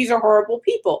 look, these are horrible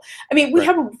people. We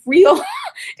have a real,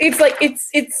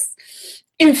 it's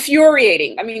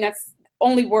infuriating. That's the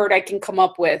only word I can come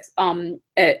up with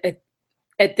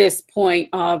at this point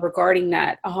regarding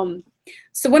that.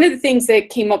 So one of the things that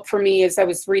came up for me as I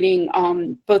was reading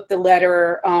both the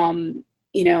letter,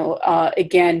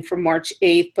 again from March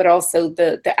 8th, but also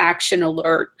the action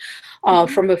alert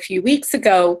from a few weeks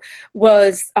ago,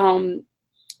 was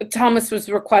Thomas was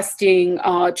requesting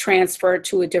transfer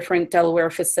to a different Delaware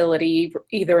facility,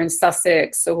 either in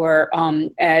Sussex or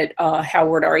at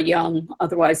Howard R. Young,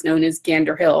 otherwise known as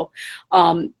Gander Hill.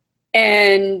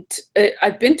 And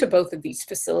I've been to both of these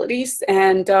facilities,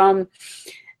 and I'm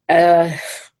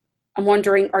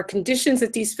wondering, are conditions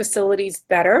at these facilities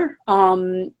better?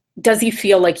 Does he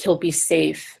feel like he'll be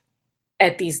safe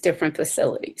at these different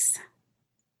facilities?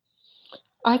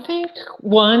 I think,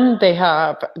 one, they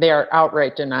are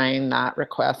outright denying that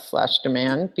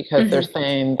request/demand, because they're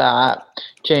saying that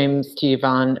James T.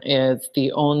 Vaughn is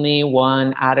the only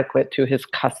one adequate to his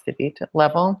custody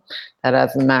level, that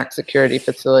as a max security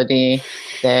facility,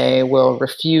 they will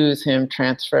refuse him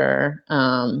transfer.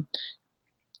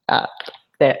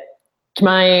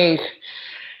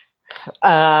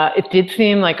 It did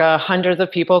seem like hundreds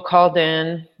of people called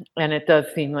in, and it does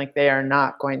seem like they are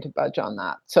not going to budge on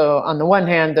that. So on the one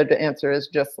hand, the answer is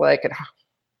just like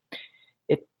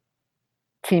it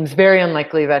seems very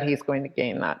unlikely that he's going to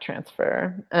gain that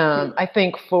transfer. I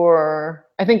think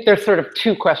there's sort of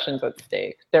two questions at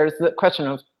stake. There's the question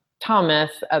of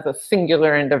Thomas as a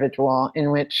singular individual,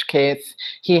 in which case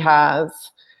he has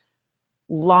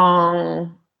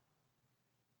long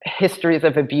histories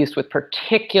of abuse with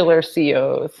particular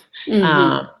COs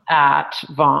at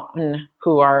Vaughn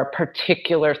who are a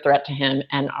particular threat to him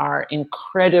and are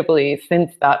incredibly,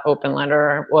 since that open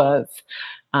letter was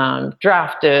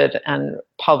drafted and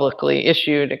publicly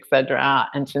issued, etc.,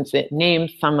 and since it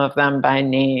names some of them by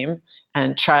name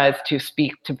and tries to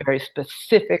speak to very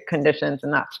specific conditions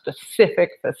in that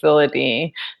specific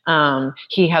facility,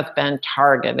 he has been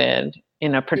targeted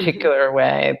in a particular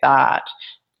way that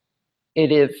it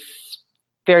is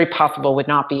very possible would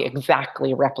not be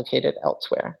exactly replicated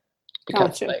elsewhere,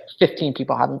 because like 15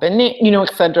 people haven't been named,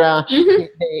 etc.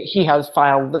 He has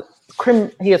filed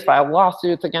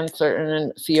lawsuits against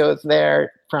certain COs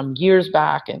there from years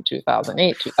back in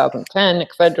 2008, 2010,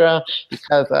 etc.,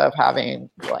 because of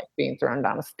being thrown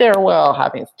down a stairwell,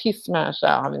 having his teeth smashed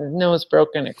out, having his nose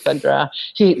broken, etc.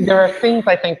 There are things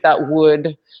I think that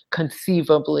would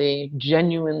conceivably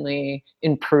genuinely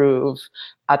improve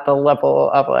at the level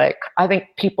of I think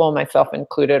people, myself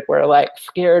included, were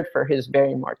scared for his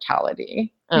very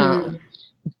mortality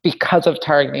because of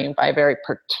targeting by very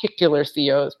particular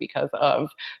COs, because of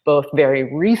both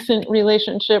very recent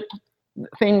relationship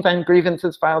things and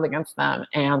grievances filed against them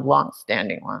and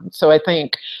long-standing ones. So I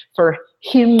think for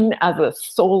him as a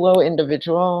solo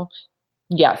individual,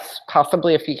 yes,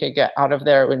 possibly if he could get out of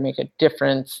there, it would make a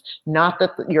difference. Not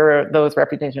that those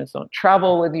reputations don't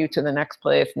travel with you to the next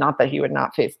place, not that he would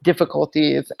not face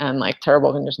difficulties and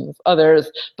terrible conditions with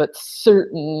others, but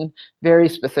certain very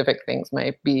specific things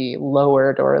might be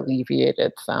lowered or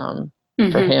alleviated some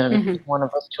for him in one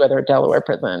of those two other Delaware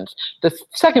prisons. The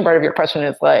second part of your question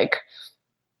is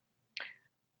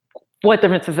what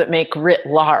difference does it make writ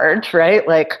large, right?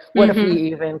 What if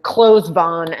we even closed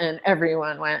Vaughn and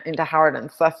everyone went into Howard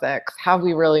and Sussex? Have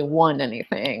we really won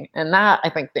anything? And that, I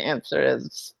think the answer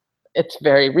is, it's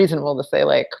very reasonable to say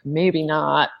maybe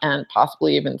not, and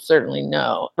possibly even certainly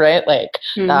no, right?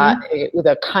 That with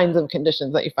the kinds of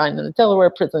conditions that you find in the Delaware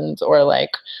prisons, or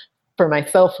for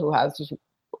myself, who has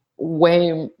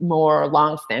way more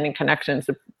long-standing connections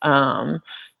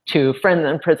to friends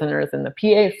and prisoners in the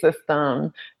PA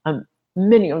system,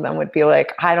 many of them would be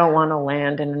I don't want to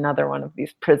land in another one of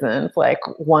these prisons,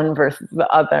 one versus the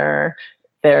other.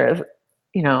 There's,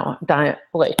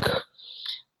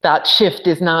 that shift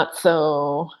is not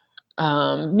so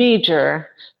major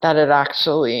that it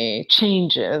actually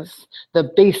changes the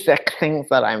basic things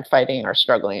that I'm fighting or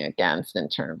struggling against in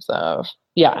terms of,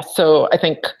 so I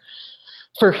think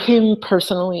for him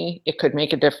personally, it could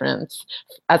make a difference.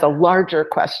 As a larger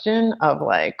question of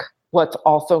what's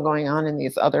also going on in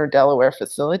these other Delaware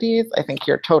facilities, I think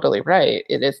you're totally right.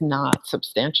 It is not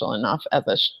substantial enough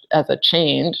as a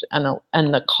change, and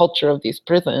the culture of these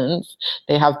prisons,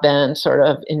 they have been sort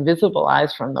of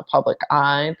invisibilized from the public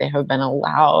eye. They have been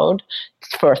allowed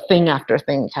for thing after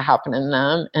thing to happen in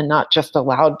them, and not just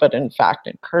allowed, but in fact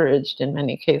encouraged in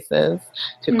many cases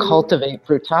to cultivate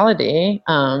brutality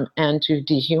and to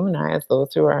dehumanize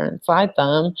those who are inside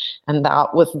them. And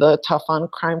that was the tough on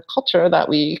crime culture that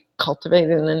we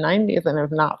cultivated in the 90s and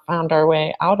have not found our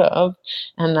way out of.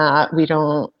 And that we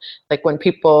don't, when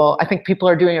people, I think people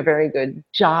are doing a very good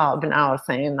job now of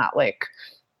saying that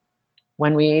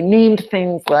when we named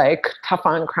things like tough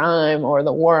on crime or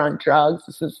the war on drugs,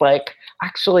 this is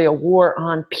actually a war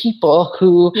on people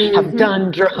who have done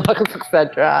drugs,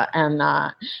 etc. And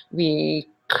we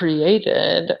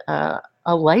created a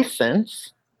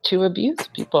license to abuse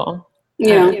people.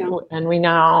 And we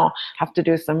now have to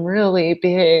do some really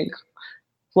big,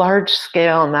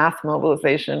 large-scale mass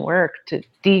mobilization work to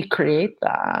decreate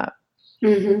that.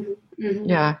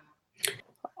 Yeah.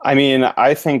 I mean,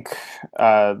 I think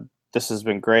this has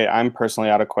been great. I'm personally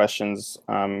out of questions.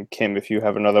 Kim, if you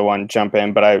have another one, jump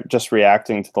in. But I just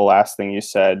reacting to the last thing you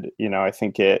said, I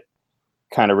think it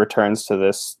kind of returns to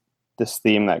this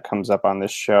theme that comes up on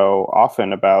this show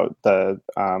often about the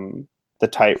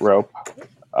tightrope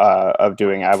of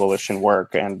doing abolition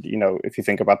work. And, if you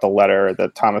think about the letter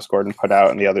that Thomas Gordon put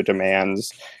out and the other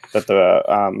demands that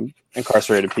the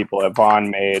incarcerated people at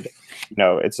Vaughn made,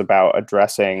 it's about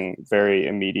addressing very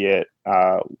immediate,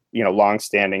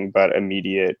 longstanding but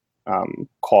immediate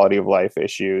quality of life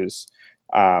issues.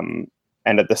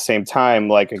 and at the same time,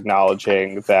 like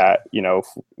acknowledging that, you know,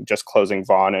 just closing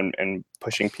Vaughn and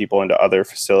pushing people into other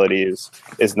facilities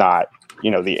is not, you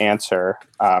know, the answer,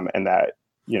 and that,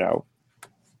 you know,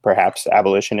 perhaps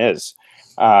abolition is.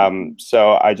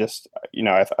 So I just, you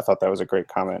know, I thought that was a great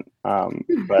comment.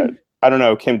 But I don't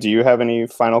know, Kim, do you have any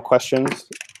final questions?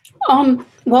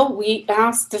 Well, we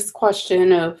asked this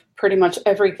question of pretty much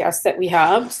every guest that we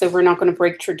have, so we're not going to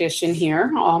break tradition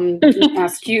here.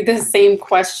 Ask you the same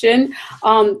question.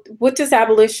 What does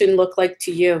abolition look like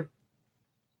to you?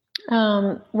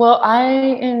 Well, I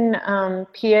in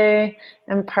PA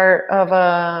am part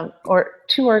of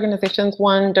two organizations,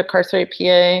 one Decarcerate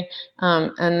PA,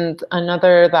 and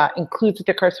another that includes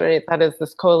Decarcerate, that is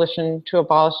this Coalition to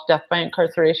Abolish Death by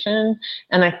Incarceration.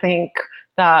 And I think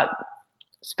that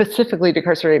specifically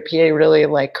Decarcerate PA really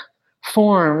like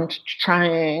formed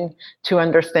trying to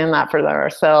understand that for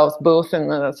ourselves, both in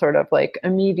the sort of like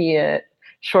immediate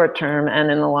short term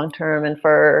and in the long term. And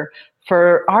for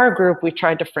our group, we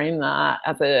tried to frame that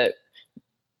as a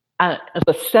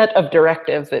set of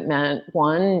directives that meant,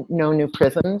 one, no new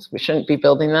prisons. We shouldn't be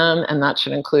building them. And that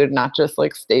should include not just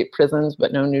like state prisons,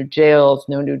 but no new jails,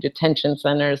 no new detention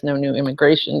centers, no new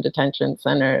immigration detention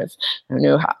centers, no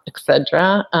new, et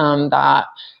cetera.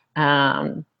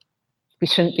 We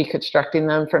shouldn't be constructing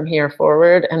them from here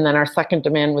forward. And then our second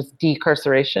demand was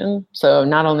decarceration. So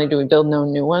not only do we build no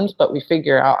new ones, but we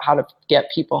figure out how to get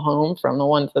people home from the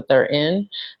ones that they're in.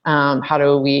 How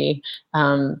do we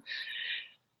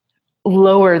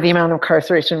lower the amount of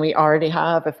incarceration we already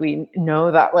have? If we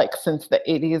know that like since the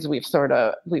 80s we've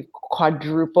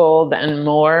quadrupled and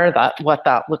more, what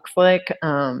that looks like.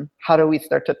 How do we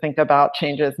start to think about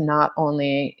changes not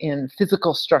only in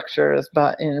physical structures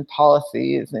but in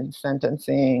policies, in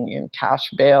sentencing, in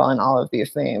cash bail, and all of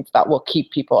these things that will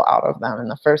keep people out of them in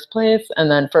the first place?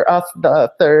 And then for us,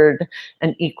 the third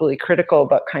and equally critical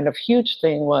but kind of huge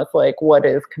thing was like, what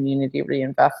is community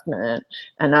reinvestment?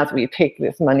 And as we take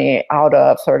this money out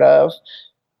of sort of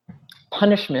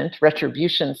punishment,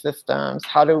 retribution systems,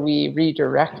 how do we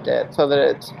redirect it so that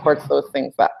it supports those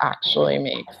things that actually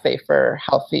make safer,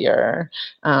 healthier,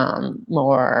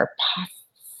 more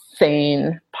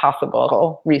sane,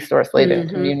 possible, resource-laden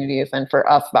communities? And for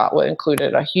us, that would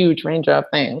included a huge range of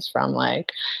things, from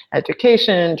like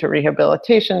education to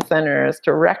rehabilitation centers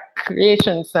to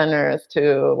recreation centers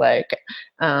to like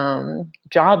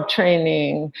job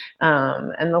training,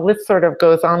 and the list sort of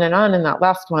goes on in that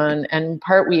last one. And in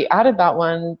part, we added that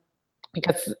one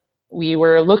because we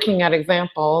were looking at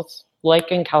examples,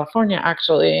 like in California,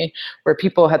 actually, where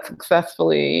people had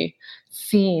successfully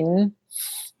seen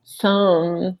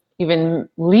some even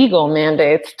legal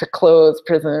mandates to close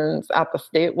prisons at the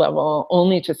state level,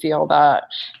 only to see all that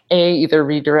A, either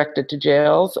redirected to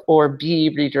jails, or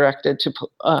B, redirected to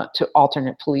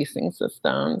alternate policing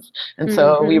systems. And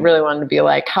so we really wanted to be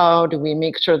like, how do we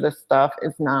make sure this stuff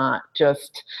is not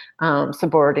just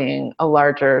supporting a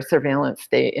larger surveillance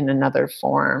state in another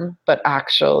form, but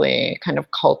actually kind of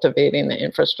cultivating the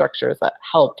infrastructures that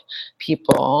help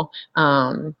people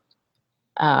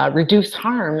reduce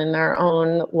harm in their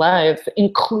own lives,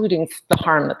 including the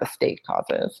harm that the state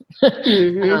causes.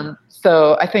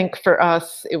 So I think for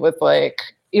us, it was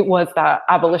that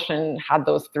abolition had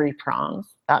those three prongs.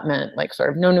 That meant like sort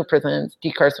of no new prisons,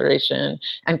 decarceration,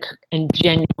 and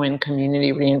genuine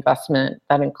community reinvestment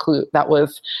that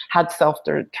had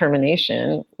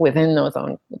self-determination within those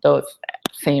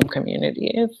same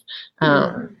communities.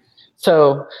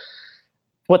 So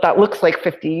what that looks like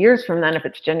 50 years from then, if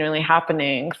it's genuinely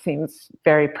happening, seems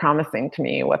very promising to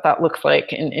me. What that looks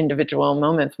like in individual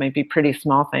moments might be pretty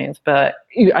small things, but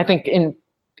I think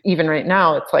even right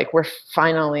now, it's like we're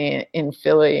finally in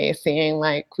Philly seeing,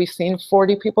 like, we've seen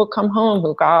 40 people come home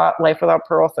who got life without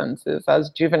parole sentences as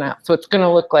juveniles. So it's going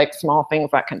to look like small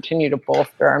things that continue to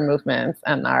bolster our movements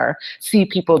and see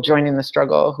people joining the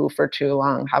struggle who for too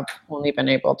long have only been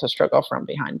able to struggle from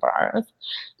behind bars.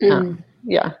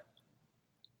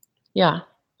 Yeah,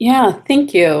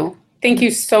 thank you. Thank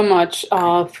you so much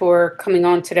for coming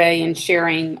on today and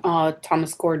sharing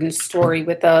Thomas Gordon's story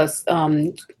with us,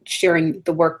 sharing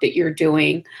the work that you're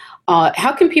doing.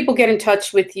 How can people get in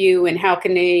touch with you, and how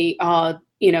can they,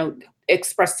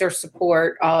 express their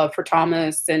support for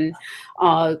Thomas and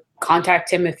contact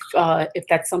him if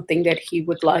that's something that he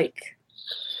would like?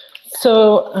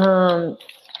 So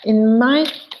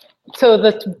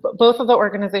both of the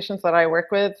organizations that I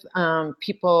work with,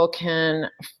 people can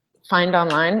find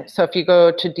online. So if you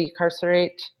go to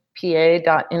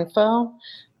decarceratepa.info,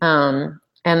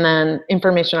 And then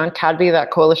information on CADV,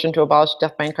 that Coalition to Abolish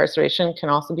Death by Incarceration, can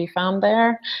also be found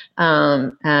there.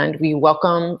 And we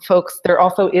welcome folks. There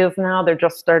also is now, they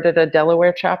just started a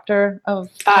Delaware chapter of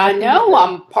I know,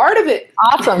 I'm part of it.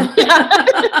 Awesome.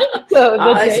 So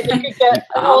the day you could get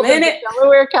a hold of the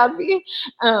Delaware CADV.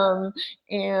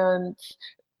 And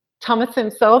Thomas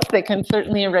himself, they can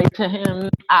certainly write to him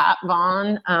at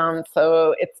Vaughn.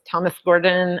 So it's Thomas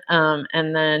Gordon,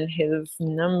 and then his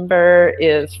number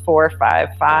is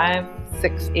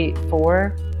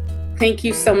 455-684. Thank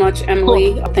you so much,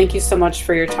 Emily. Cool. Thank you so much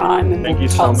for your time. Thank you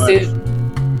so much. Soon.